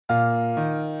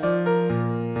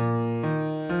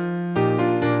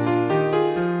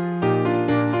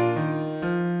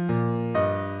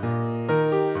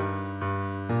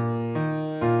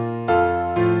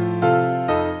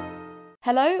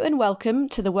Hello and welcome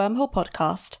to the Wormhole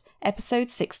Podcast, episode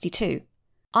 62.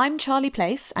 I'm Charlie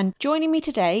Place, and joining me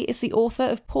today is the author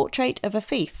of Portrait of a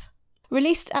Thief.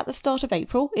 Released at the start of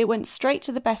April, it went straight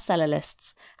to the bestseller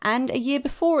lists, and a year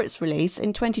before its release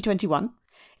in 2021,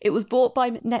 it was bought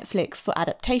by Netflix for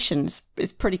adaptations.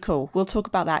 It's pretty cool. We'll talk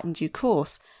about that in due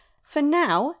course. For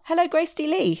now, hello Grace D.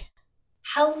 Lee.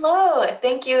 Hello,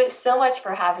 thank you so much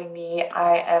for having me.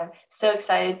 I am so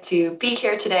excited to be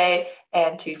here today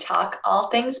and to talk all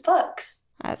things books.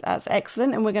 That's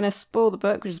excellent, and we're going to spoil the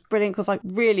book, which is brilliant because I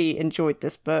really enjoyed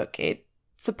this book. It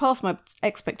surpassed my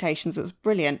expectations. It was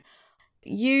brilliant.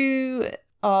 You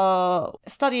are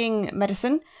studying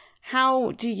medicine.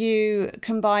 How do you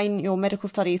combine your medical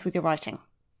studies with your writing?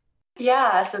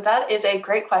 Yeah, so that is a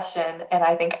great question, and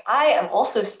I think I am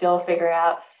also still figuring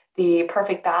out the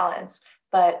perfect balance.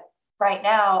 But right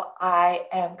now, I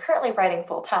am currently writing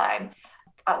full-time,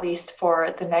 at least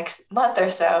for the next month or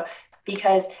so,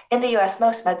 because in the US,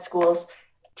 most med schools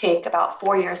take about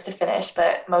 4 years to finish,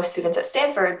 but most students at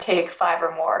Stanford take 5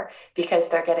 or more because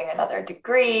they're getting another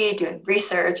degree, doing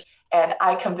research, and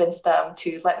I convinced them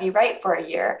to let me write for a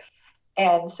year.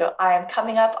 And so I am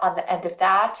coming up on the end of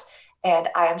that, and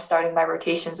I am starting my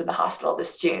rotations in the hospital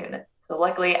this June. So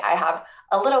luckily, I have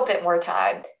a little bit more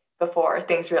time before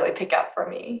things really pick up for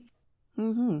me.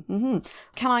 Can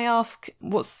I ask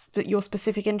what's your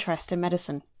specific interest in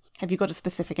medicine? Have you got a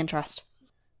specific interest?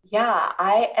 Yeah,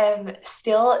 I am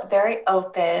still very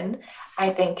open. I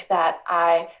think that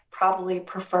I probably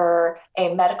prefer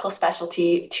a medical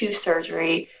specialty to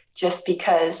surgery just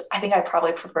because I think I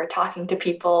probably prefer talking to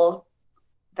people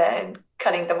than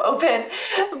cutting them open.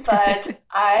 But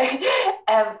I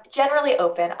am generally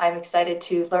open. I'm excited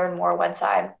to learn more once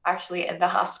I'm actually in the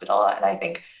hospital. And I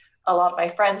think a lot of my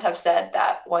friends have said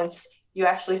that once you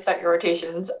actually start your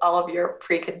rotations, all of your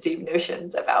preconceived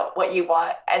notions about what you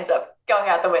want ends up going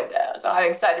out the window. So I'm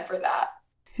excited for that.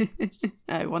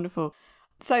 Oh, wonderful.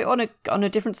 So on a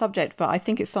different subject, but I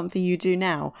think it's something you do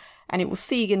now, and it will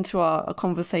seed into our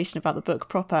conversation about the book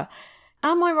proper.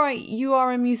 Am I right? You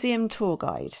are a museum tour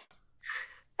guide.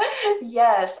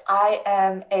 Yes, I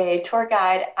am a tour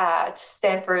guide at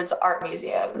Stanford's Art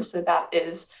Museum. So that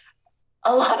is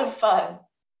a lot of fun.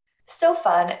 So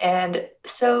fun and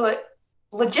so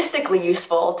logistically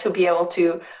useful to be able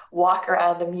to walk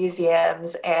around the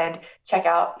museums and check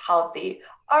out how the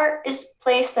art is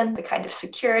placed and the kind of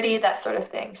security, that sort of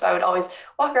thing. So I would always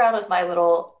walk around with my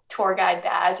little tour guide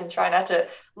badge and try not to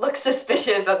look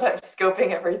suspicious as I'm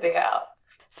scoping everything out.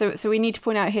 So we need to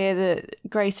point out here that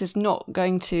Grace is not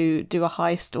going to do a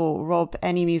heist or rob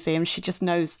any museum. She just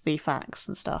knows the facts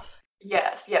and stuff.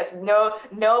 Yes.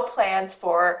 No plans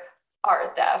for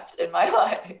art theft in my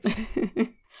life.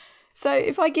 So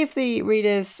if I give the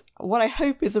readers what I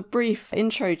hope is a brief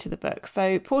intro to the book.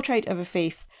 So Portrait of a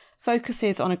Thief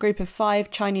focuses on a group of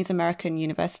 5 Chinese-American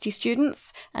university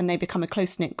students, and they become a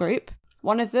close-knit group.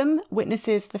 One of them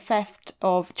witnesses the theft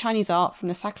of Chinese art from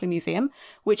the Sackler Museum,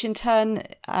 which in turn,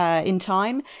 in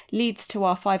time, leads to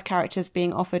our 5 characters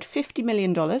being offered $50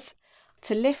 million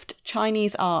to lift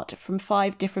Chinese art from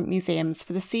 5 different museums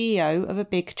for the CEO of a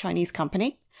big Chinese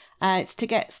company. It's to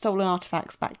get stolen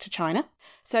artifacts back to China.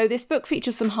 So this book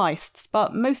features some heists,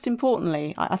 but most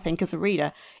importantly, I think as a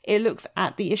reader, it looks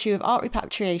at the issue of art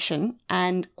repatriation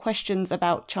and questions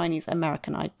about Chinese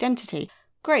American identity.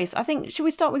 Grace, I think, should we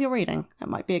start with your reading? That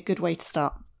might be a good way to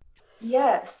start.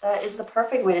 Yes, that is the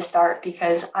perfect way to start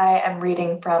because I am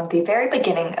reading from the very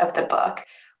beginning of the book.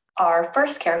 Our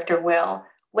first character, Will,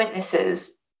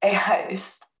 witnesses a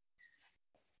heist.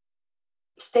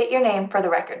 State your name for the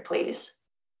record, please.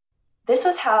 This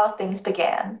was how things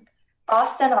began.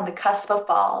 Boston on the cusp of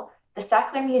fall, the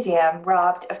Sackler Museum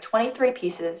robbed of 23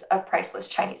 pieces of priceless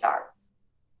Chinese art.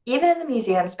 Even in the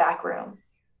museum's back room,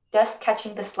 dust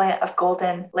catching the slant of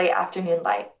golden late afternoon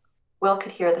light, Will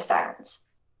could hear the sirens.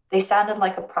 They sounded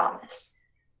like a promise.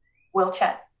 Will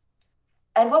Chen.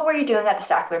 And what were you doing at the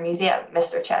Sackler Museum,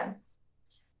 Mr. Chen?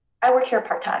 I work here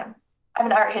part-time. I'm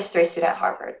an art history student at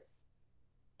Harvard.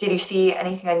 Did you see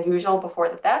anything unusual before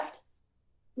the theft?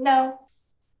 No.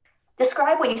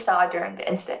 Describe what you saw during the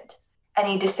incident.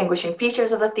 Any distinguishing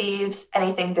features of the thieves,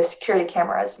 anything the security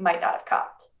cameras might not have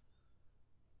caught.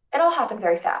 It all happened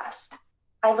very fast.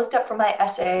 I looked up from my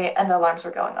essay and the alarms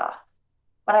were going off.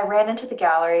 When I ran into the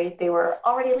gallery, they were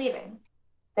already leaving.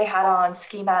 They had on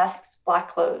ski masks, black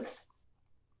clothes.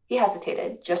 He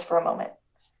hesitated just for a moment.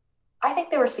 I think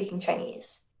they were speaking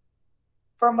Chinese.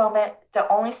 For a moment, the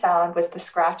only sound was the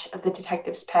scratch of the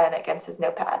detective's pen against his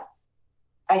notepad.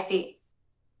 I see.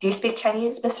 Do you speak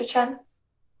Chinese, Mr. Chen?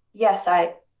 Yes,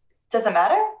 Does it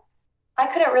matter? I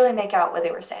couldn't really make out what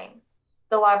they were saying.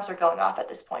 The alarms were going off at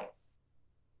this point.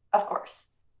 Of course.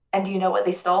 And do you know what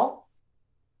they stole?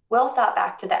 Will thought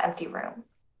back to the empty room.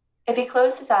 If he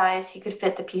closed his eyes, he could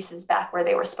fit the pieces back where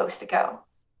they were supposed to go.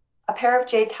 A pair of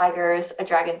jade tigers, a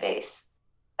dragon vase,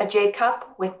 a jade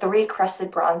cup with 3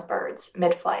 crested bronze birds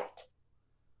mid-flight.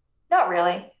 Not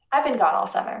really. I've been gone all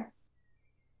summer.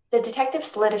 The detective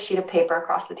slid a sheet of paper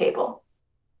across the table.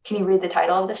 Can you read the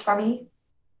title of this for me?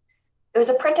 It was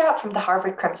a printout from the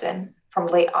Harvard Crimson from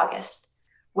late August.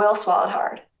 Will swallowed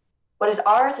hard. What is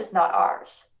ours is not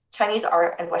ours. Chinese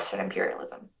art and Western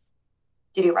imperialism.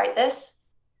 Did you write this?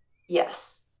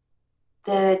 Yes.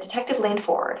 The detective leaned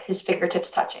forward, his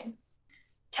fingertips touching.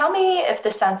 Tell me if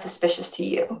this sounds suspicious to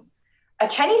you. A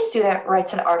Chinese student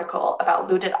writes an article about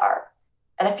looted art,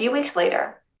 and a few weeks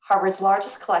later, Harvard's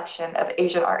largest collection of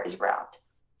Asian art is robbed.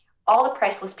 All the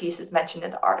priceless pieces mentioned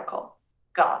in the article,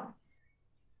 gone.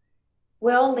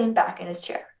 Will leaned back in his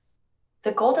chair.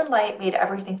 The golden light made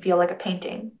everything feel like a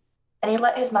painting, and he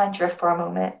let his mind drift for a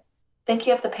moment,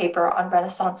 thinking of the paper on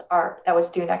Renaissance art that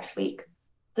was due next week,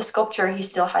 the sculpture he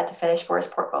still had to finish for his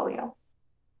portfolio.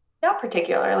 Not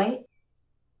particularly.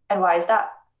 And why is that?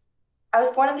 I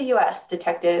was born in the US,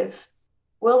 Detective.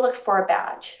 Will looked for a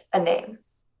badge, a name.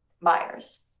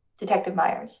 Myers. Detective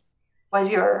Myers.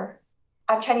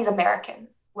 I'm Chinese American,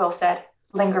 Will said,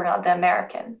 lingering on the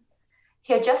American.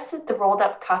 He adjusted the rolled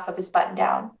up cuff of his button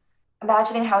down,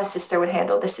 imagining how his sister would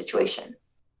handle this situation.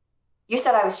 You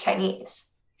said I was Chinese,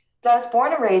 but I was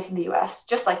born and raised in the US,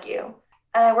 just like you,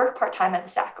 and I work part-time at the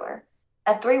Sackler.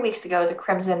 And 3 weeks ago, the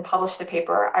Crimson published a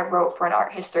paper I wrote for an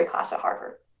art history class at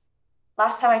Harvard.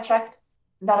 Last time I checked,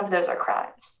 none of those are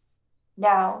crimes.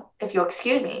 Now, if you'll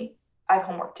excuse me, I have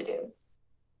homework to do.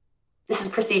 This is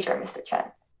procedure, Mr.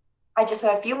 Chen. I just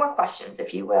have a few more questions,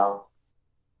 if you will.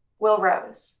 Will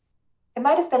rose. It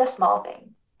might have been a small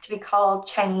thing, to be called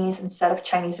Chinese instead of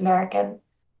Chinese American,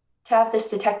 to have this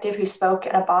detective who spoke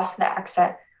in a Boston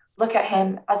accent look at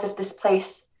him as if this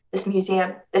place, this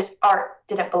museum, this art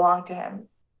didn't belong to him.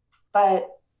 But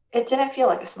it didn't feel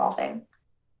like a small thing.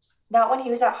 Not when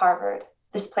he was at Harvard,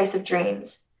 this place of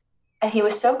dreams, and he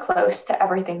was so close to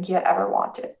everything he had ever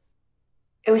wanted.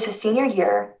 It was his senior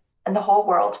year, and the whole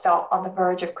world felt on the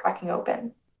verge of cracking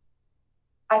open.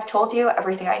 I've told you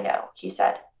everything I know, he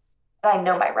said, and I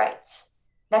know my rights.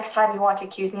 Next time you want to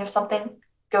accuse me of something,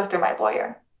 go through my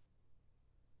lawyer.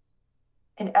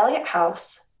 In Eliot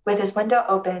House, with his window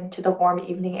open to the warm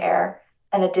evening air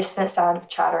and the distant sound of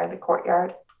chatter in the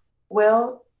courtyard,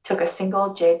 Will took a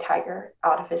single jade tiger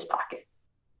out of his pocket.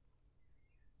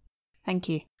 Thank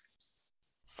you.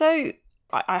 So,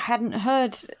 I hadn't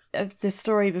heard of this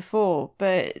story before,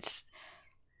 but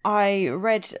I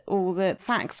read all the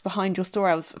facts behind your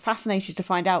story. I was fascinated to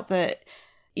find out that,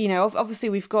 you know, obviously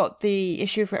we've got the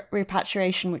issue of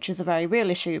repatriation, which is a very real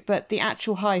issue, but the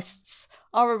actual heists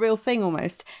are a real thing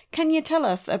almost. Can you tell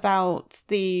us about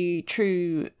the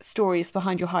true stories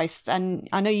behind your heists? And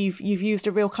I know you've used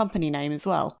a real company name as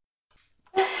well.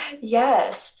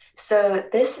 Yes. So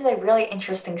this is a really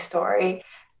interesting story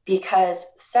because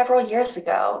several years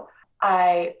ago,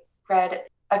 I read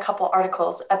a couple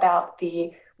articles about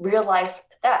the real life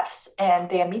thefts, and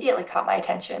they immediately caught my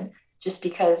attention just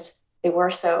because they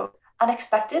were so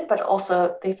unexpected, but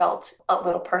also they felt a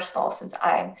little personal since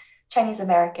I'm Chinese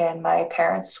American. My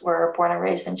parents were born and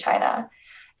raised in China.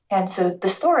 And so the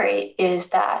story is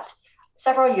that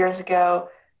several years ago,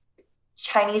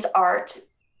 Chinese art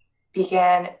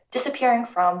began disappearing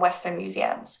from Western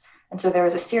museums. And so there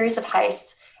was a series of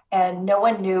heists, and no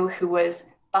one knew who was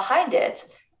behind it.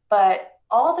 But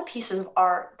all the pieces of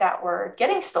art that were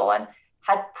getting stolen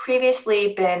had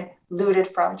previously been looted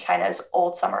from China's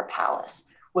Old Summer Palace,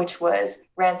 which was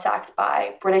ransacked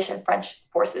by British and French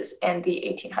forces in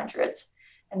the 1800s.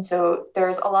 And so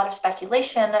there's a lot of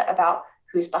speculation about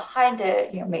who's behind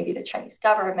it, maybe the Chinese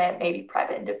government, maybe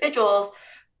private individuals.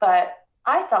 But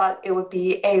I thought it would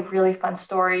be a really fun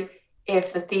story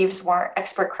if the thieves weren't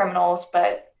expert criminals,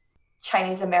 but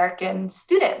Chinese American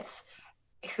students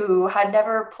who had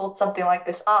never pulled something like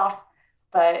this off,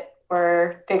 but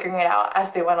were figuring it out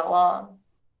as they went along.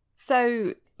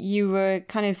 So you were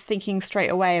kind of thinking straight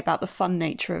away about the fun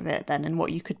nature of it then and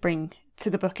what you could bring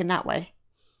to the book in that way.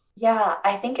 Yeah,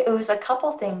 I think it was a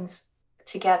couple things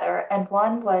together. And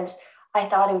one was I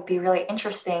thought it would be really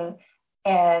interesting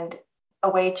and a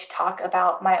way to talk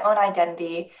about my own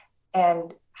identity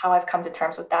and how I've come to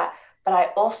terms with that. But I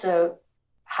also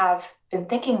have been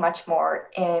thinking much more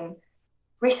in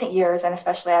recent years, and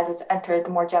especially as it's entered the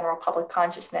more general public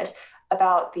consciousness,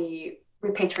 about the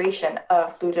repatriation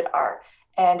of looted art.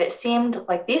 And it seemed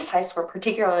like these heists were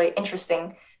particularly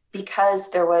interesting because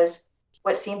there was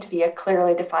what seemed to be a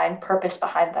clearly defined purpose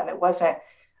behind them. It wasn't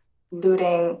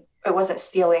looting, it wasn't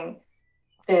stealing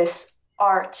this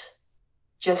art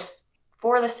just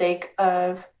for the sake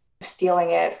of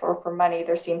stealing it for money.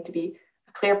 There seemed to be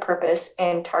a clear purpose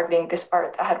in targeting this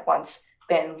art that had once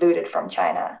been looted from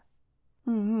China.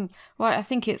 Mm-hmm. Well, I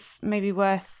think it's maybe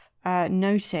worth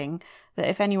noting that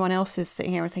if anyone else is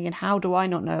sitting here and thinking, how do I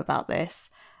not know about this?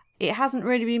 It hasn't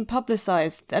really been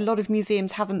publicised. A lot of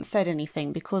museums haven't said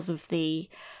anything because of the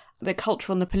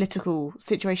cultural and the political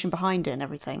situation behind it and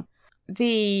everything.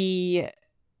 The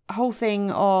whole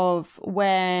thing of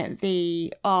where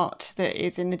the art that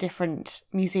is in the different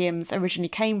museums originally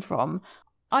came from,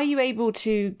 are you able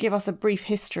to give us a brief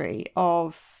history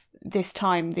of this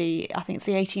time, I think it's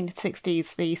the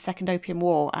 1860s, the Second Opium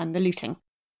War and the looting?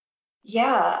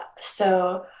 Yeah,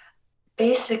 so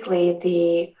basically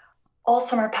the Old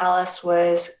Summer Palace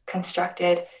was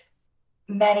constructed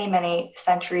many, many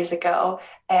centuries ago,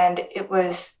 and it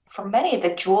was for many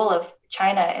the jewel of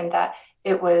China in that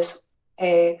it was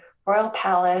a royal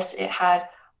palace. It had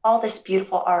all this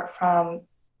beautiful art from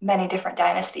many different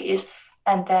dynasties.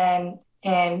 And then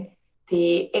in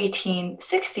the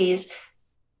 1860s,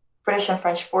 British and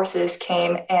French forces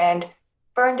came and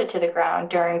burned it to the ground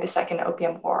during the Second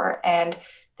Opium War, and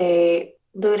they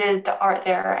looted the art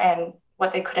there, and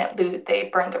what they couldn't loot, they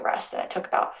burned the rest, and it took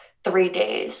about 3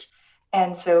 days.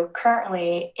 And so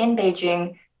currently in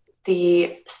Beijing,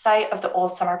 the site of the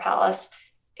old Summer Palace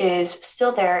is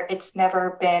still there. It's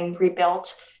never been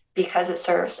rebuilt because it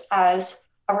serves as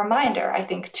a reminder, I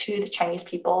think, to the Chinese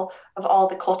people of all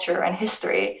the culture and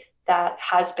history that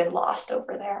has been lost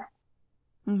over there.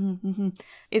 Mm-hmm, mm-hmm.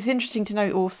 It's interesting to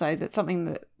note also that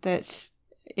something that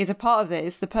is a part of it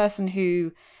is the person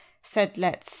who said,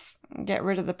 let's get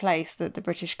rid of the place, that the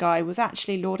British guy, was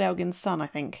actually Lord Elgin's son, I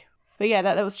think. But yeah,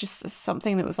 that was just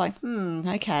something that was like,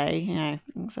 okay,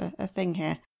 it's a thing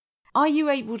here. Are you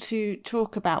able to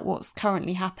talk about what's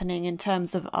currently happening in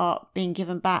terms of art being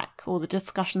given back, or the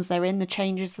discussions therein, the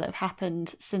changes that have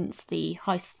happened since the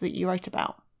heist that you wrote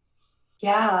about?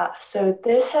 Yeah, so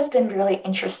this has been really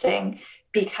interesting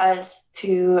because,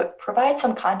 to provide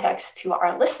some context to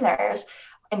our listeners,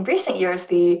 in recent years,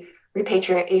 the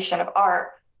repatriation of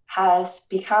art has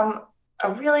become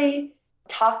a really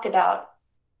talked about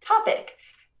topic.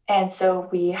 And so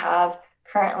we have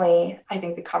currently, I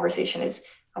think the conversation is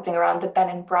happening around the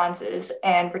Benin bronzes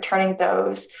and returning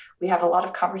those. We have a lot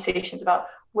of conversations about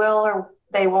will or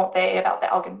they, won't they, about the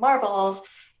Elgin marbles.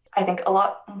 I think a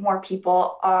lot more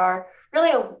people are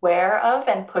really aware of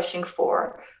and pushing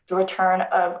for the return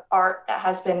of art that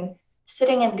has been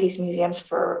sitting in these museums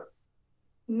for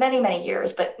many, many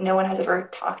years, but no one has ever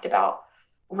talked about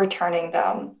returning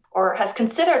them or has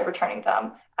considered returning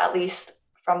them, at least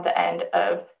from the end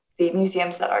of the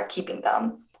museums that are keeping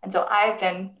them. And so I've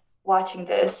been watching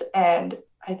this, and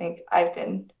I think I've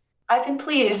been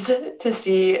pleased to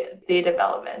see the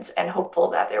developments and hopeful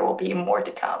that there will be more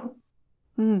to come.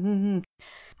 Mm-hmm.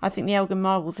 I think the Elgin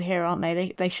marbles are here, aren't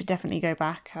they? They should definitely go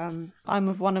back. I'm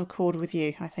of one accord with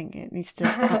you. I think it needs to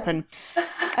happen.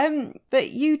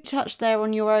 But you touched there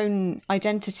on your own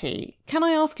identity. Can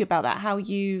I ask you about that? How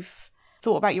you've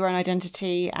thought about your own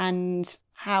identity and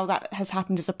how that has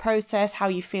happened as a process, how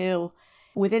you feel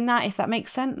within that, if that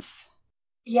makes sense?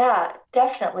 Yeah,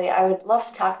 definitely. I would love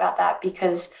to talk about that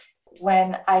because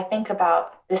when I think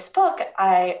about this book,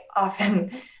 I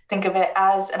often think of it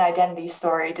as an identity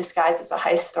story disguised as a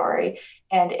heist story.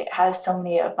 And it has so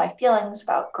many of my feelings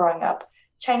about growing up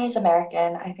Chinese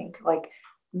American. I think, like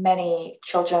many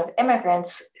children of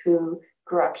immigrants who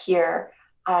grew up here,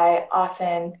 I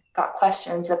often got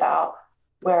questions about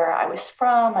where I was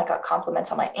from. I got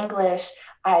compliments on my English.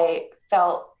 I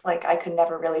felt like I could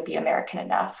never really be American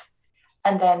enough.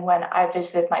 And then when I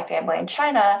visited my family in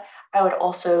China, I would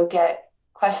also get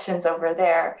questions over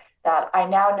there that I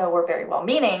now know were very well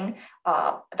meaning,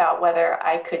 about whether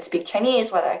I could speak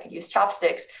Chinese, whether I could use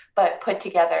chopsticks, but put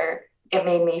together, it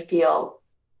made me feel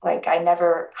like I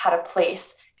never had a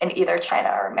place in either China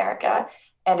or America.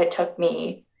 And it took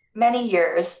me many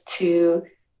years to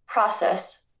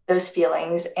process those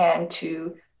feelings and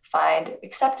to find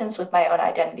acceptance with my own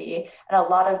identity. And a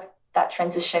lot of that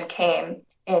transition came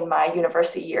in my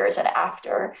university years and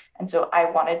after. And so I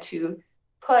wanted to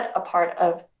put a part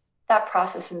of that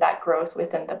process and that growth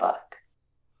within the book.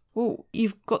 Well,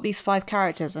 you've got these 5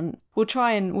 characters, and we'll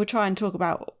try and talk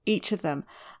about each of them.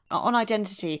 On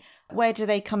identity, where do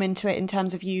they come into it in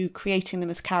terms of you creating them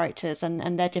as characters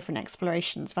and their different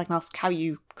explorations? If I can ask how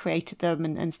you created them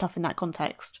and stuff in that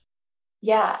context.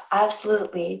 Yeah,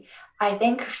 absolutely. I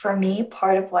think for me,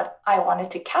 part of what I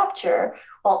wanted to capture,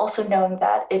 while also knowing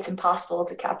that it's impossible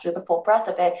to capture the full breadth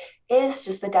of it, is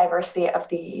just the diversity of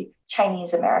the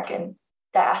Chinese American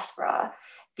diaspora.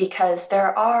 Because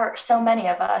there are so many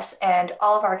of us, and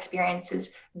all of our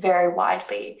experiences vary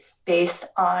widely based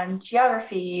on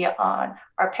geography, on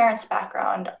our parents'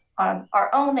 background, on our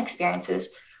own experiences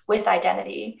with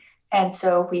identity. And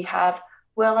so we have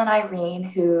Will and Irene,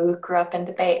 who grew up in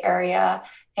the Bay Area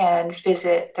and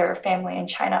visit their family in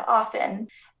China often.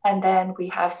 And then we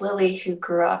have Lily, who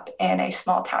grew up in a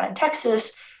small town in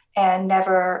Texas and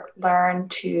never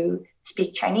learned to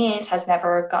speak Chinese, has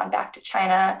never gone back to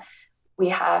China. We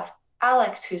have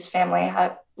Alex, whose family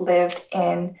have lived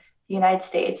in the United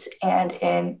States and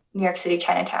in New York City,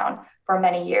 Chinatown for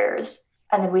many years.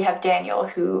 And then we have Daniel,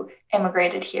 who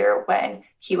immigrated here when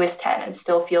he was 10 and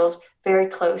still feels very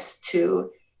close to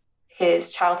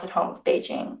his childhood home of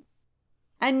Beijing.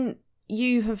 And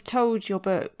you have told your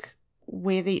book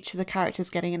with each of the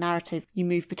characters getting a narrative, you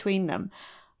move between them.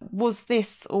 Was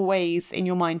this always in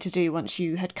your mind to do once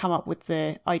you had come up with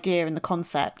the idea and the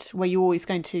concept? Were you always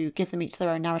going to give them each their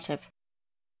own narrative?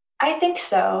 I think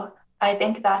so. I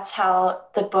think that's how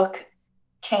the book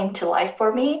came to life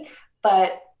for me.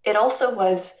 But it also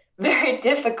was very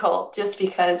difficult just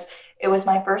because it was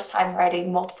my first time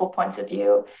writing multiple points of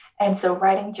view. And so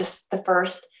writing just the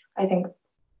first, I think,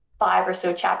 5 or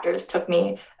so chapters took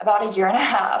me about a year and a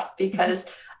half because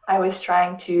I was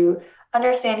trying to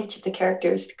understand each of the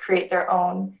characters to create their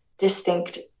own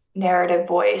distinct narrative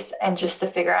voice and just to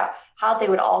figure out how they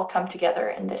would all come together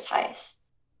in this heist.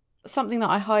 Something that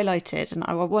I highlighted, and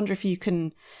I wonder if you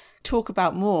can talk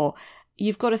about more,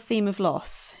 you've got a theme of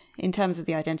loss in terms of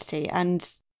the identity. And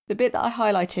the bit that I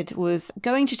highlighted was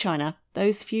going to China,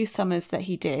 those few summers that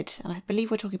he did, and I believe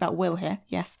we're talking about Will here,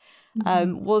 yes,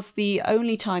 was the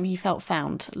only time he felt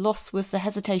found. Loss was the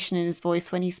hesitation in his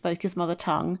voice when he spoke his mother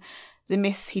tongue, the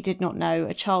myths he did not know,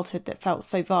 a childhood that felt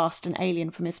so vast and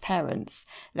alien from his parents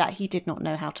that he did not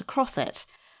know how to cross it.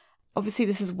 Obviously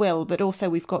this is Will, but also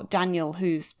we've got Daniel,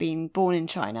 who's been born in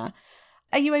China.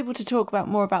 Are you able to talk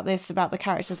more about this, about the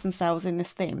characters themselves in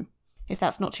this theme, if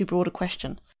that's not too broad a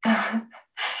question?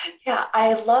 Yeah,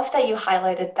 I love that you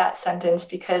highlighted that sentence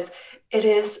because it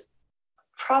is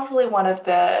probably one of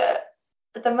the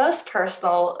most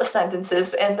personal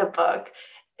sentences in the book,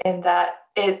 in that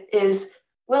it is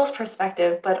Will's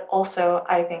perspective, but also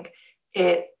I think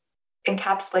it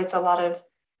encapsulates a lot of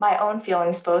my own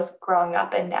feelings, both growing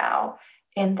up and now,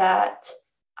 in that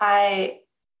I,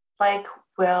 like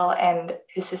Will and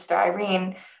his sister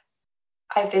Irene,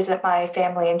 I visit my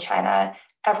family in China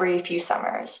every few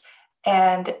summers.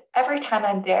 And every time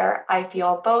I'm there, I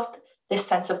feel both this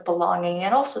sense of belonging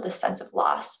and also this sense of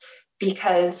loss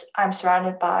because I'm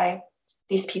surrounded by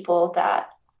these people that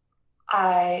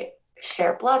I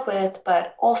share blood with,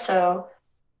 but also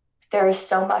there is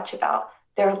so much about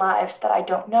their lives that I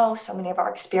don't know. So many of our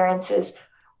experiences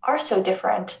are so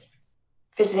different.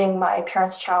 Visiting my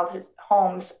parents' childhood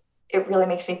homes, it really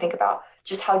makes me think about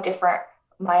just how different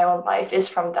my own life is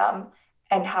from them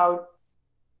and how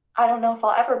I don't know if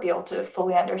I'll ever be able to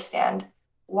fully understand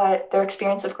what their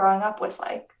experience of growing up was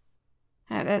like.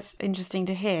 That's interesting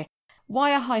to hear.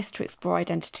 Why a heist to explore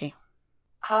identity?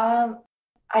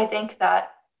 I think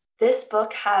that this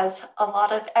book has a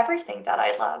lot of everything that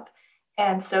I love.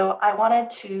 And so I wanted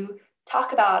to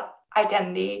talk about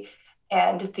identity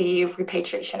and the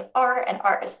repatriation of art and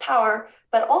art as power,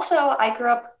 but also I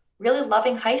grew up really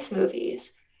loving heist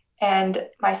movies. And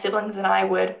my siblings and I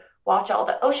would watch all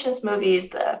the Oceans movies,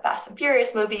 the Fast and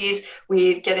Furious movies.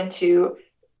 We'd get into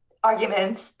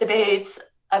arguments, debates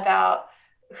about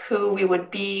who we would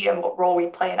be and what role we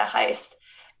play in a heist.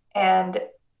 And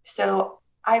so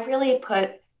I really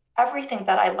put everything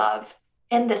that I love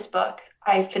in this book.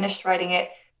 I finished writing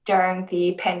it during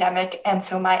the pandemic. And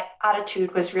so my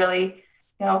attitude was really,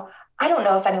 I don't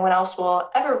know if anyone else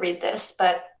will ever read this,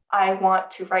 but I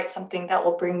want to write something that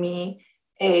will bring me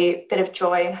a bit of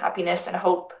joy and happiness and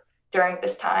hope during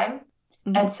this time.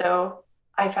 Mm-hmm. And so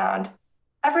I found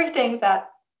everything that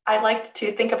I liked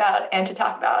to think about and to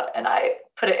talk about, and I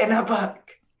put it in a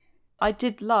book. I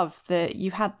did love that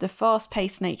you had the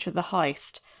fast-paced nature of the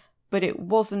heist, but it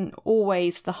wasn't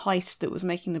always the heist that was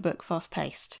making the book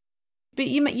fast-paced. But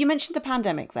you mentioned the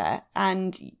pandemic there,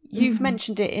 and you've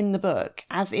mentioned it in the book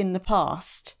as in the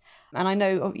past. And I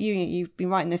know you've been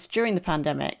writing this during the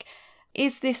pandemic.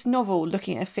 Is this novel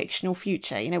looking at a fictional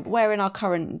future? Where in our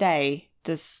current day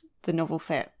does the novel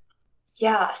fit?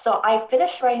 Yeah, so I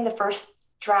finished writing the first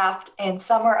draft in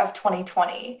summer of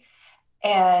 2020.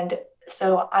 And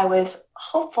so I was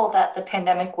hopeful that the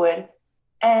pandemic would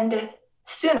end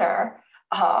sooner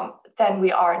than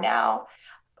we are now.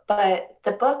 But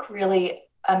the book really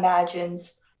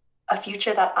imagines a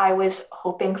future that I was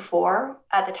hoping for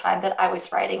at the time that I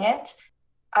was writing it.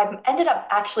 I ended up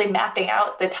actually mapping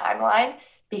out the timeline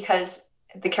because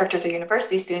the characters are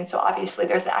university students, so obviously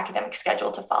there's an academic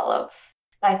schedule to follow.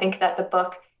 And I think that the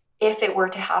book, if it were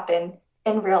to happen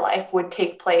in real life, would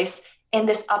take place in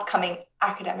this upcoming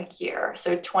academic year,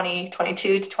 so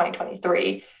 2022 to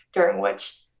 2023, during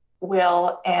which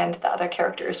Will and the other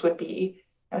characters would be,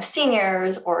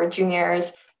 seniors or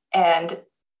juniors, and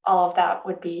all of that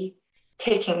would be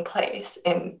taking place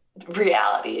in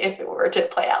reality if it were to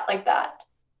play out like that.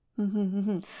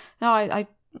 Mm-hmm. No, I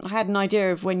had an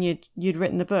idea of when you'd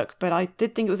written the book, but I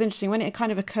did think it was interesting when it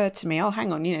kind of occurred to me, oh,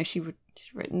 hang on, she'd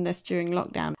written this during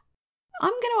lockdown.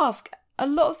 I'm going to ask, a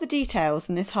lot of the details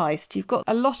in this heist, you've got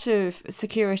a lot of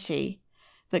security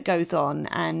that goes on,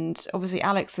 and obviously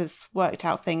Alex has worked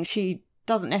out things. She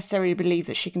doesn't necessarily believe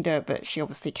that she can do it, but she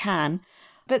obviously can.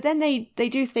 But then they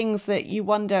do things that you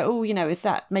wonder, is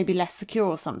that maybe less secure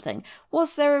or something?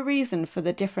 Was there a reason for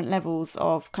the different levels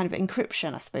of kind of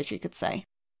encryption, I suppose you could say?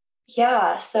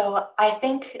 Yeah, so I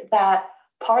think that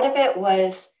part of it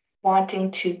was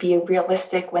wanting to be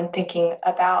realistic when thinking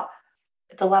about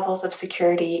the levels of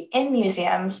security in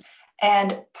museums.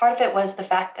 And part of it was the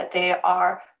fact that they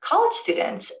are college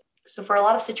students. So for a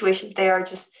lot of situations, they are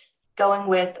just going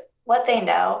with what they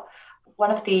know.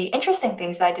 One of the interesting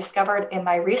things that I discovered in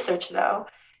my research, though,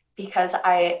 because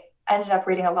I ended up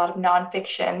reading a lot of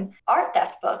nonfiction art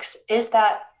theft books, is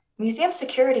that museum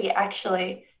security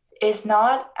actually is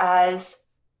not as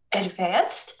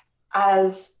advanced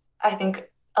as I think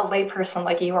a layperson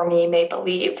like you or me may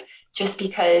believe, just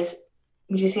because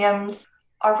museums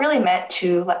are really meant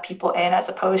to let people in as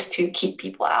opposed to keep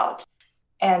people out.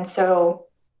 And so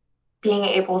being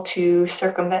able to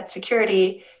circumvent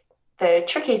security, the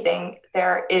tricky thing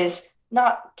there is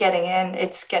not getting in,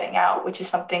 it's getting out, which is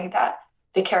something that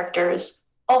the characters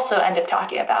also end up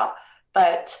talking about.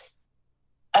 But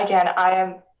again,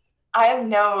 I am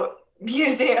no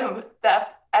museum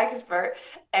theft expert,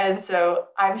 and so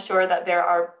I'm sure that there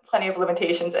are plenty of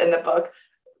limitations in the book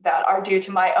that are due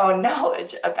to my own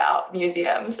knowledge about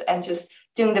museums and just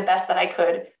doing the best that I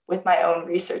could with my own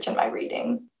research and my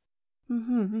reading.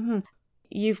 Mm-hmm, mm-hmm.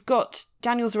 You've got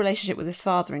Daniel's relationship with his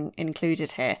father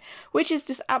included here, which is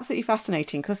just absolutely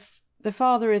fascinating because the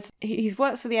father he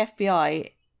works for the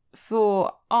FBI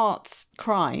for arts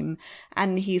crime,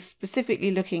 and he's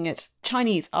specifically looking at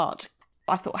Chinese art.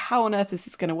 I thought, how on earth is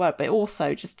this going to work? But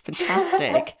also just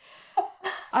fantastic.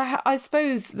 I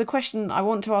suppose the question I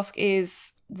want to ask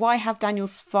is, why have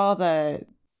Daniel's father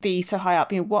be so high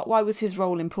up? Why was his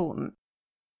role important?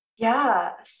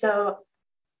 Yeah, so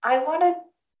I wanted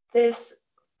this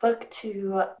book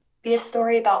to be a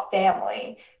story about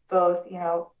family, both,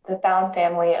 the found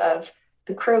family of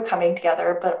the crew coming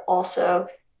together, but also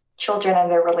children and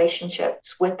their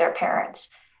relationships with their parents.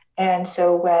 And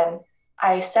so when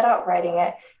I set out writing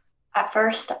it, at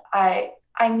first I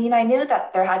mean I knew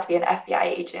that there had to be an FBI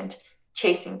agent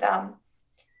chasing them.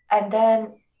 And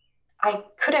then I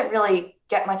couldn't really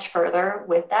get much further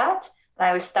with that. And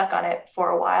I was stuck on it for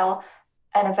a while.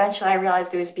 And eventually I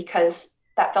realized it was because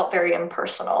that felt very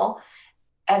impersonal.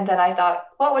 And then I thought,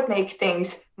 what would make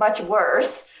things much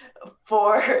worse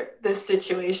for this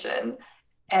situation?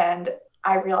 And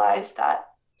I realized that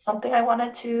something I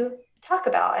wanted to talk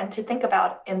about and to think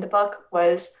about in the book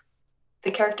was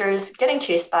the characters getting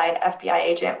chased by an FBI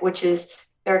agent, which is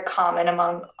very common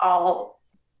among all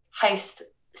heist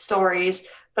stories,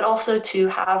 but also to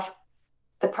have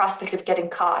the prospect of getting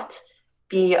caught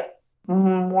be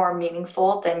more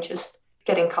meaningful than just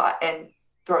getting caught and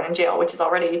thrown in jail, which is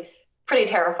already pretty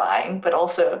terrifying, but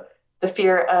also the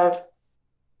fear of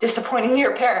disappointing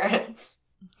your parents.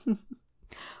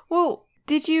 Well,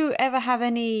 did you ever have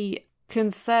any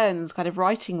concerns, kind of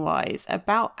writing-wise,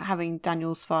 about having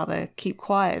Daniel's father keep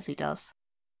quiet as he does?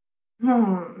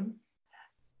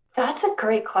 That's a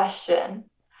great question.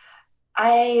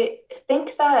 I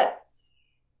think that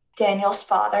Daniel's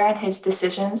father and his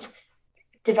decisions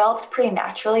developed pretty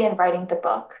naturally in writing the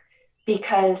book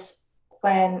because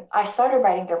when I started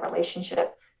writing their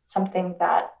relationship, something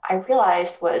that I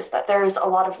realized was that there's a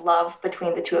lot of love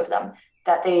between the two of them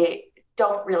that they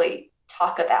don't really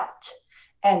talk about.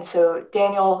 And so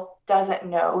Daniel doesn't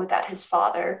know that his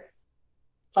father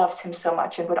loves him so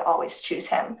much and would always choose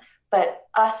him. But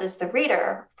us as the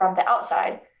reader from the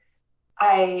outside,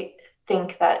 I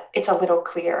think that it's a little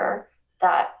clearer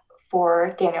that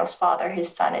for Daniel's father,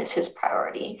 his son is his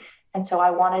priority. And so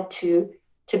I wanted to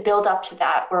build up to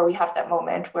that where we have that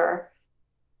moment where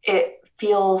it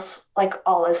feels like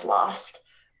all is lost.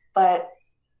 But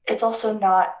it's also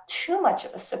not too much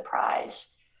of a surprise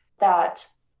that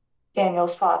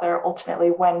Daniel's father ultimately,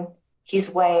 when he's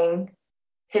weighing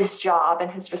his job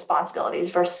and his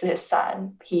responsibilities versus his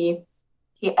son, he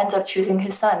ends up choosing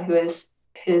his son, who is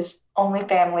his only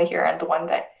family here and the one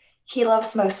that he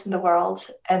loves most in the world.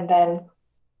 And then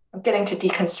getting to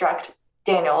deconstruct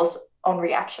Daniel's own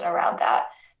reaction around that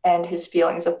and his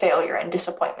feelings of failure and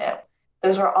disappointment.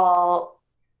 Those were all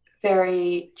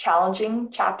very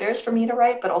challenging chapters for me to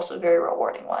write, but also very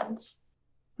rewarding ones.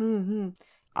 Mm-hmm.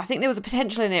 I think there was a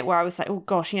potential in it where I was like, oh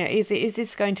gosh, is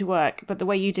this going to work? But the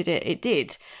way you did it, it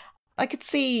did. I could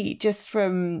see just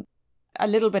from a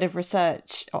little bit of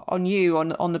research on you,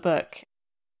 on the book,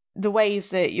 the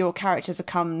ways that your characters have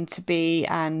come to be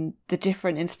and the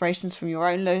different inspirations from your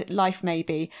own life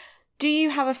maybe. Do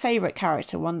you have a favourite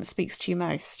character, one that speaks to you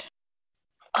most?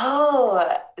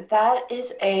 Oh, that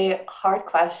is a hard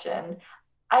question.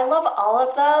 I love all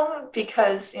of them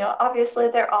because, obviously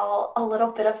they're all a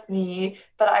little bit of me,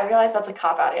 but I realize that's a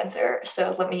cop-out answer.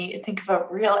 So let me think of a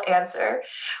real answer,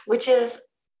 which is,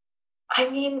 I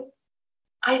mean,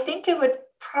 I think it would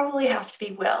probably have to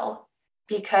be Will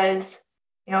because,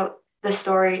 the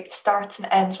story starts and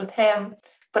ends with him,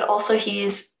 but also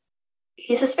he's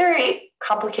this very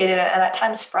complicated and at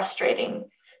times frustrating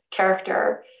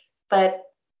character. But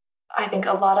I think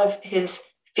a lot of his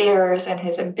fears and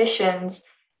his ambitions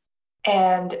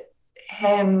and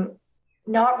him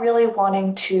not really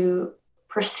wanting to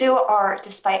pursue art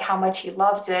despite how much he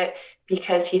loves it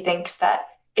because he thinks that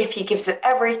if he gives it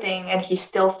everything and he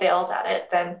still fails at it,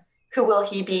 then who will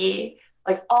he be?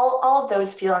 Like all of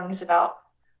those feelings about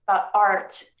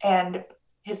art and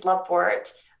his love for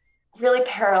it really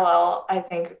parallel, I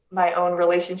think, my own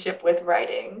relationship with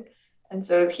writing. And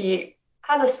so he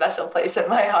has a special place in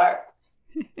my heart.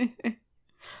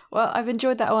 Well, I've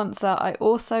enjoyed that answer. I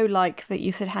also like that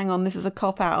you said, hang on, this is a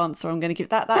cop-out answer. I'm going to give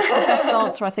that. That's the best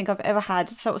answer I think I've ever had.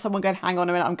 So someone going, hang on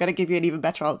a minute, I'm going to give you an even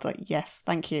better answer. Yes,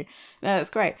 thank you. No, that's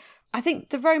great. I think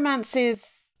the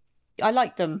romances, I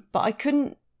like them, but I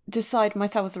couldn't decide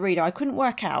myself as a reader. I couldn't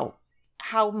work out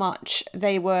how much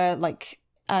they were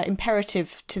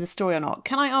imperative to the story or not.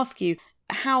 Can I ask you,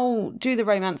 how do the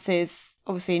romances,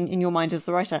 obviously in your mind as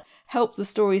the writer, help the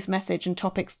story's message and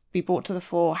topics be brought to the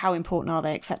fore? How important are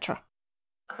they, etc.?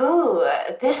 Ooh,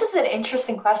 this is an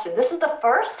interesting question. This is the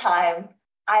first time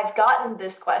I've gotten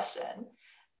this question.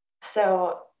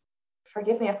 So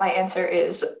forgive me if my answer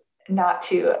is not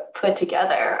to put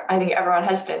together. I think everyone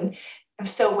has been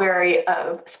so wary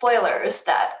of spoilers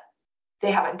that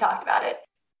they haven't talked about it.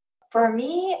 For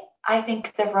me, I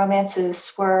think the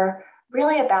romances were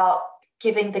really about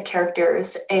giving the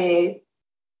characters a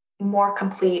more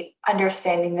complete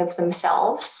understanding of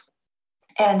themselves.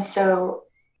 And so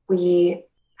we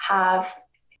have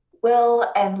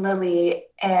Will and Lily,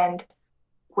 and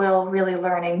Will really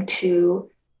learning to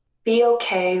be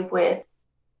okay with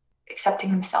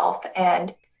accepting himself.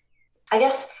 And I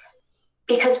guess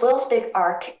because Will's big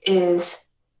arc is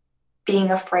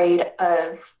being afraid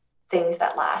of things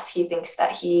that last, he thinks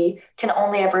that he can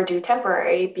only ever do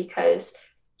temporary because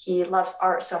he loves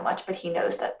art so much, but he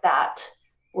knows that that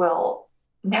will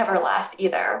never last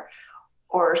either,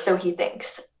 or so he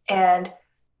thinks. And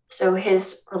so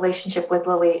his relationship with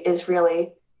Lily is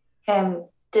really him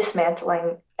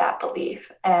dismantling that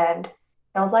belief. And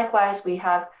likewise, we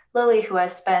have Lily, who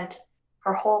has spent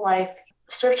her whole life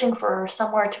searching for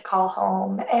somewhere to call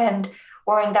home and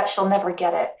worrying that she'll never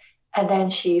get it. And then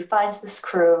she finds this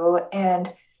crew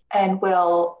and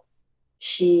will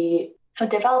she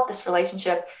develop this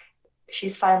relationship.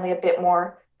 She's finally a bit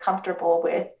more comfortable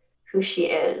with who she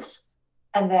is.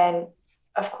 And then,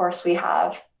 of course, we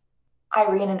have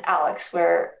Irene and Alex,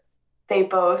 where they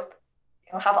both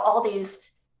have all these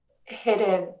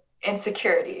hidden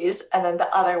insecurities, and then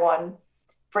the other one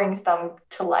brings them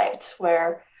to light,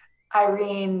 where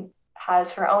Irene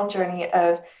has her own journey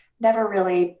of never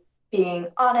really being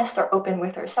honest or open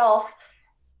with herself,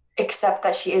 except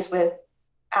that she is with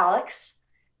Alex.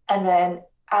 And then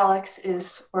Alex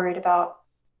is worried about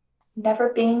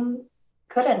never being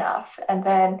good enough. And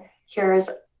then here's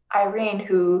Irene,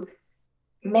 who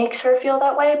makes her feel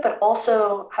that way, but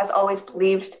also has always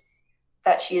believed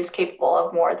that she is capable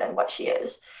of more than what she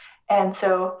is. And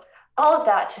so, all of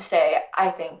that to say, I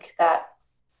think that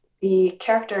the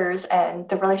characters and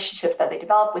the relationships that they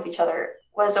develop with each other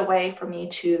was a way for me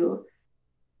to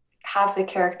have the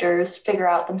characters figure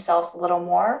out themselves a little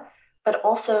more, but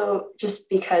also just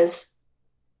because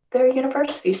they're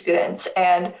university students.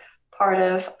 And part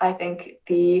of, I think,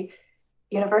 the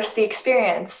university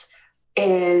experience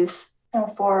is,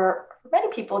 for many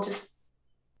people, just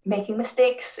making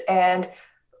mistakes and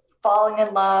falling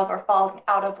in love or falling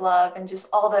out of love, and just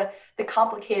all the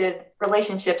complicated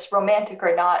relationships, romantic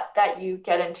or not, that you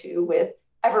get into with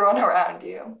everyone around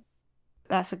you.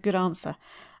 That's a good answer.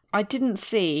 I didn't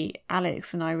see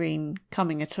Alex and Irene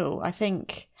coming at all. I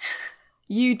think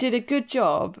you did a good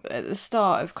job at the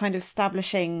start of kind of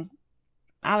establishing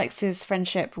Alex's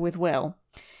friendship with Will.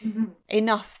 Mm-hmm.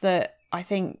 Enough that I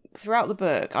think throughout the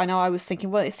book, I know I was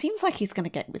thinking, well, it seems like he's going to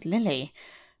get with Lily,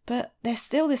 but there's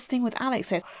still this thing with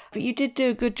Alex. But you did do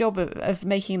a good job of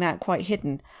making that quite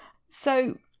hidden.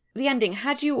 So the ending,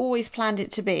 had you always planned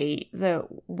it to be that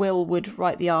Will would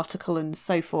write the article and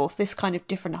so forth, this kind of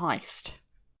different heist?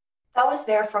 That was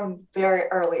there from very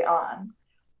early on.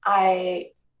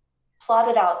 I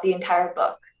plotted out the entire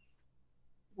book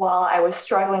while I was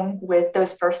struggling with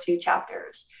those first few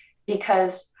chapters,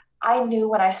 because I knew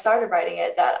when I started writing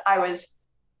it that I was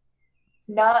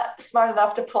not smart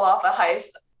enough to pull off a heist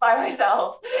by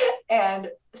myself. And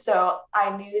so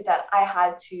I knew that I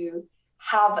had to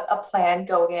have a plan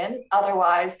going in.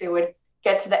 Otherwise, they would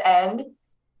get to the end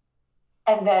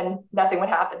and then nothing would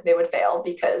happen. They would fail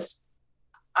because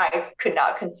I could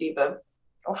not conceive of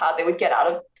how they would get out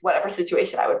of whatever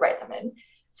situation I would write them in.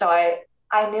 So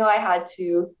I knew I had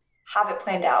to have it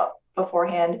planned out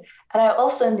beforehand. And I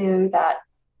also knew that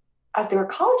as they were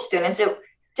college students, it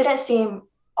didn't seem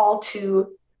all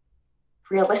too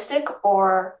realistic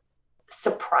or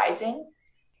surprising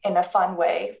in a fun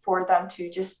way for them to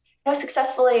just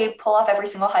successfully pull off every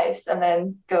single heist and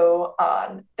then go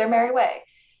on their merry way.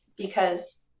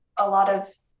 Because a lot of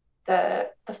the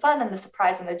fun and the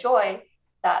surprise and the joy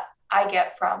that I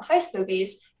get from heist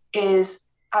movies is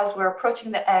as we're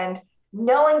approaching the end,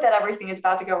 knowing that everything is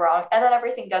about to go wrong, and then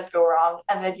everything does go wrong,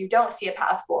 and then you don't see a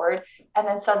path forward, and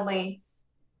then suddenly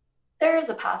there is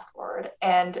a path forward,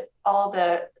 and all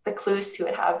the clues to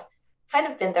it have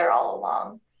kind of been there all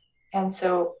along. And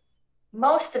so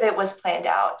most of it was planned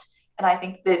out. And I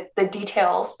think that the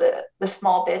details, the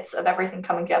small bits of everything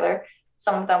coming together,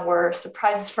 some of them were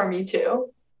surprises for me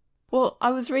too. Well,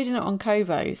 I was reading it on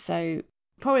Kobo, so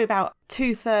probably about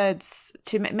 2/3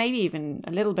 to maybe even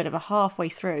a little bit of a halfway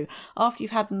through, after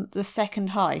you've had the second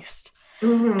heist.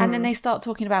 Mm-hmm. And then they start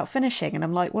talking about finishing, and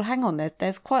I'm like, well, hang on,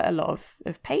 there's quite a lot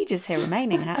of pages here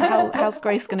remaining. How's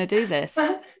Grace going to do this?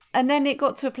 And then it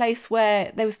got to a place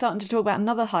where they were starting to talk about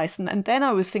another heist, and then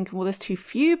I was thinking, well, there's too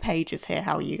few pages here.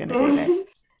 How are you going to do this?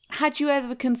 Had you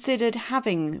ever considered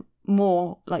having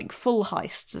more like full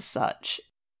heists as such?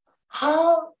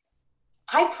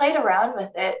 I played around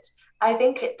with it. I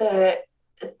think the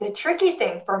tricky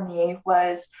thing for me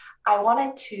was I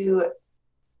wanted to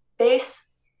base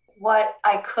what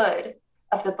I could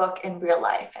of the book in real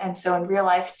life. And so in real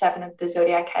life, 7 of the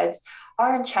Zodiac heads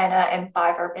are in China and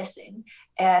 5 are missing.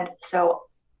 And so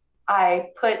I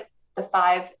put the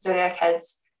 5 Zodiac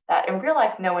heads that in real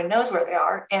life no one knows where they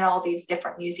are in all these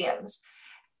different museums.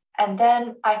 And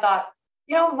then I thought,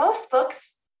 most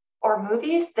books or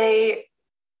movies, they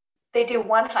do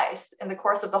one heist in the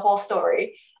course of the whole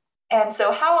story. And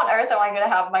so how on earth am I going to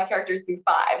have my characters do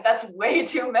 5? That's way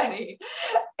too many.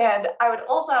 And I would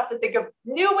also have to think of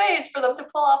new ways for them to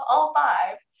pull off all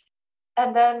 5.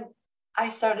 And then I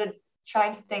started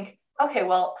trying to think, okay,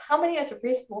 well, how many is a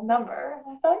reasonable number?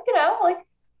 And I thought,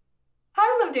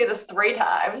 having them do this 3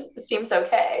 times seems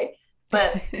okay.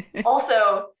 But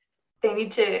also they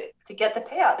need to get the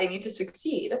payout. They need to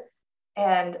succeed.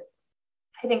 And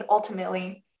I think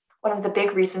ultimately one of the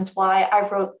big reasons why I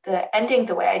wrote the ending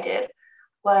the way I did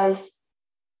was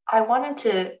I wanted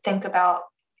to think about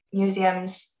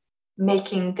museums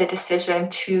making the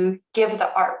decision to give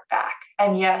the art back.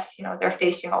 And yes, they're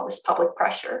facing all this public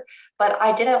pressure, but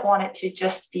I didn't want it to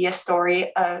just be a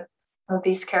story of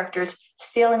these characters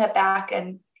stealing it back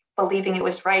and believing it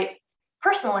was right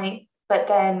personally, but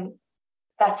then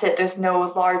that's it. There's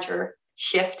no larger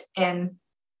shift in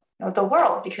the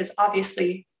world, because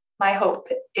obviously my hope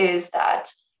is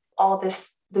that all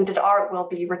this looted art will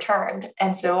be returned.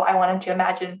 And so I wanted to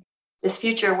imagine this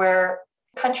future where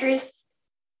countries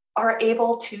are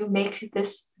able to make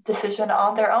this decision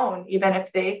on their own, even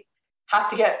if they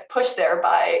have to get pushed there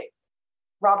by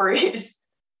robberies.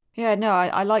 Yeah, no,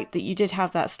 I like that you did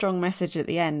have that strong message at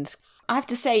the end. I have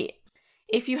to say,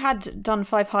 if you had done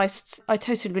 5 heists, I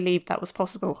totally believed that was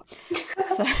possible.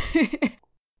 So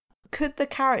could the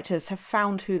characters have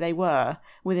found who they were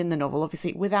within the novel,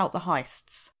 obviously, without the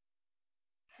heists?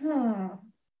 Oh,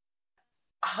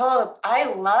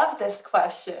 I love this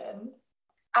question.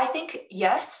 I think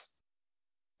yes,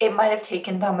 it might have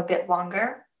taken them a bit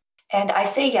longer. And I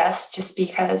say yes just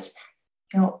because,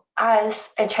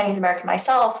 as a Chinese American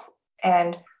myself,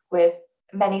 and with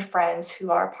many friends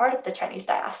who are part of the Chinese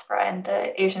diaspora and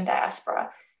the Asian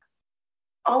diaspora.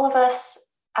 All of us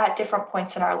at different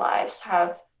points in our lives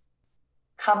have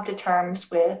come to terms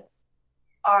with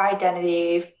our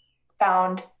identity,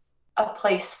 found a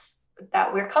place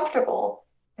that we're comfortable,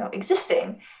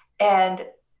 existing. And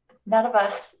none of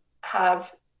us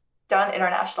have done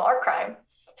international art crime.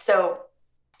 So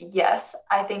yes,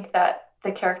 I think that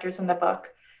the characters in the book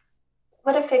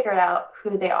would have figured out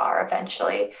who they are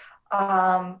eventually.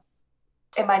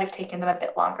 It might have taken them a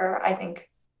bit longer. I think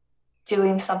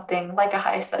doing something like a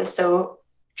heist that is so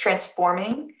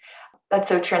transforming, that's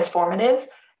so transformative,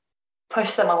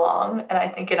 pushed them along. And I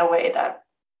think in a way that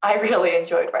I really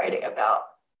enjoyed writing about.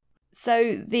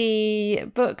 So the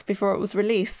book, before it was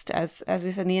released, as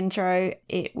we said in the intro,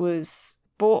 it was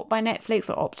bought by Netflix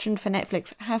or optioned for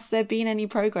Netflix. Has there been any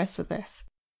progress with this?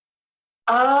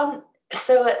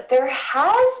 So there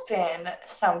has been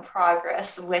some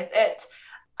progress with it.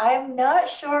 I'm not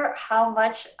sure how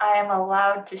much I am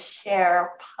allowed to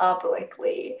share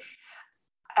publicly.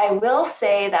 I will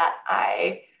say that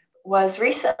I was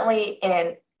recently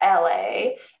in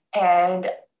LA and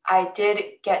I did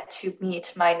get to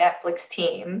meet my Netflix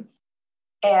team,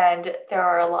 and there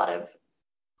are a lot of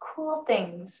cool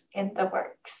things in the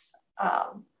works.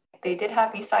 They did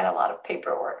have me sign a lot of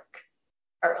paperwork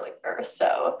earlier,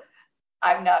 so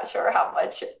I'm not sure how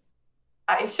much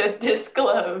I should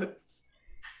disclose.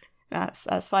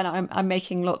 That's fine. I'm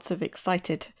making lots of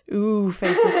excited ooh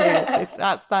faces here.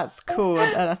 That's cool,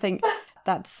 and I think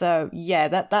that's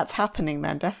that's happening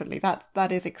then. Definitely,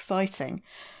 that is exciting.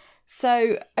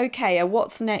 So okay,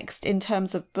 what's next in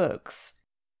terms of books?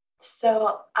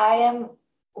 So I am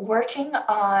working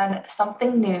on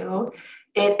something new.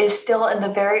 It is still in the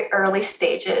very early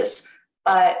stages,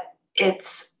 but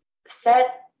it's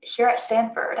set here at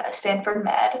Stanford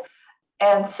Med.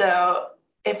 And so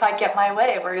if I get my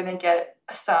way, we're going to get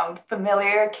some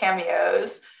familiar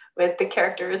cameos with the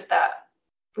characters that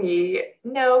we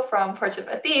know from Portrait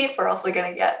of a Thief. We're also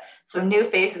going to get some new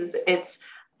faces. It's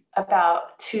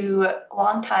about two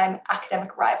longtime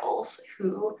academic rivals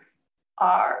who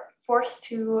are forced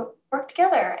to work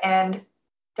together and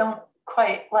don't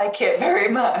quite like it very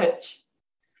much.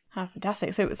 Oh,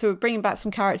 fantastic. So we're bringing back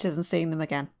some characters and seeing them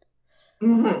again.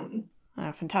 Mm-hmm.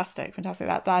 Oh, fantastic.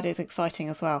 That is exciting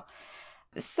as well.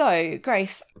 So,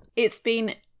 Grace, it's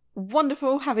been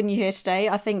wonderful having you here today.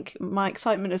 I think my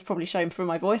excitement has probably shown through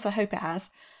my voice. I hope it has.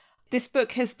 This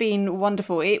book has been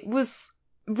wonderful. It was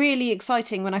really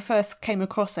exciting when I first came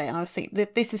across it, and I was thinking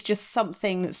that this is just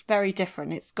something that's very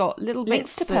different. It's got little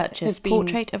links bits to purchase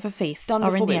Portrait of a Thief done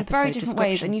are in the in very episode different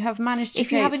ways, description. and you have managed to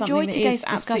if you have enjoyed today's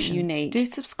discussion, unique, do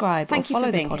subscribe Thank or you for follow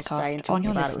the being here today and podcast on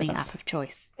your talking about it listening with us. app of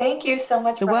choice. Thank you so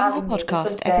much The for Wormhole having me. Podcast,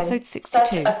 This has been episode such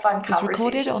 62, a fun was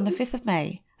recorded conversation. on the 5th of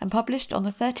May and published on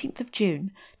the 13th of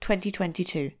June,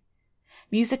 2022.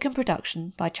 Music and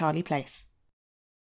production by Charlie Place.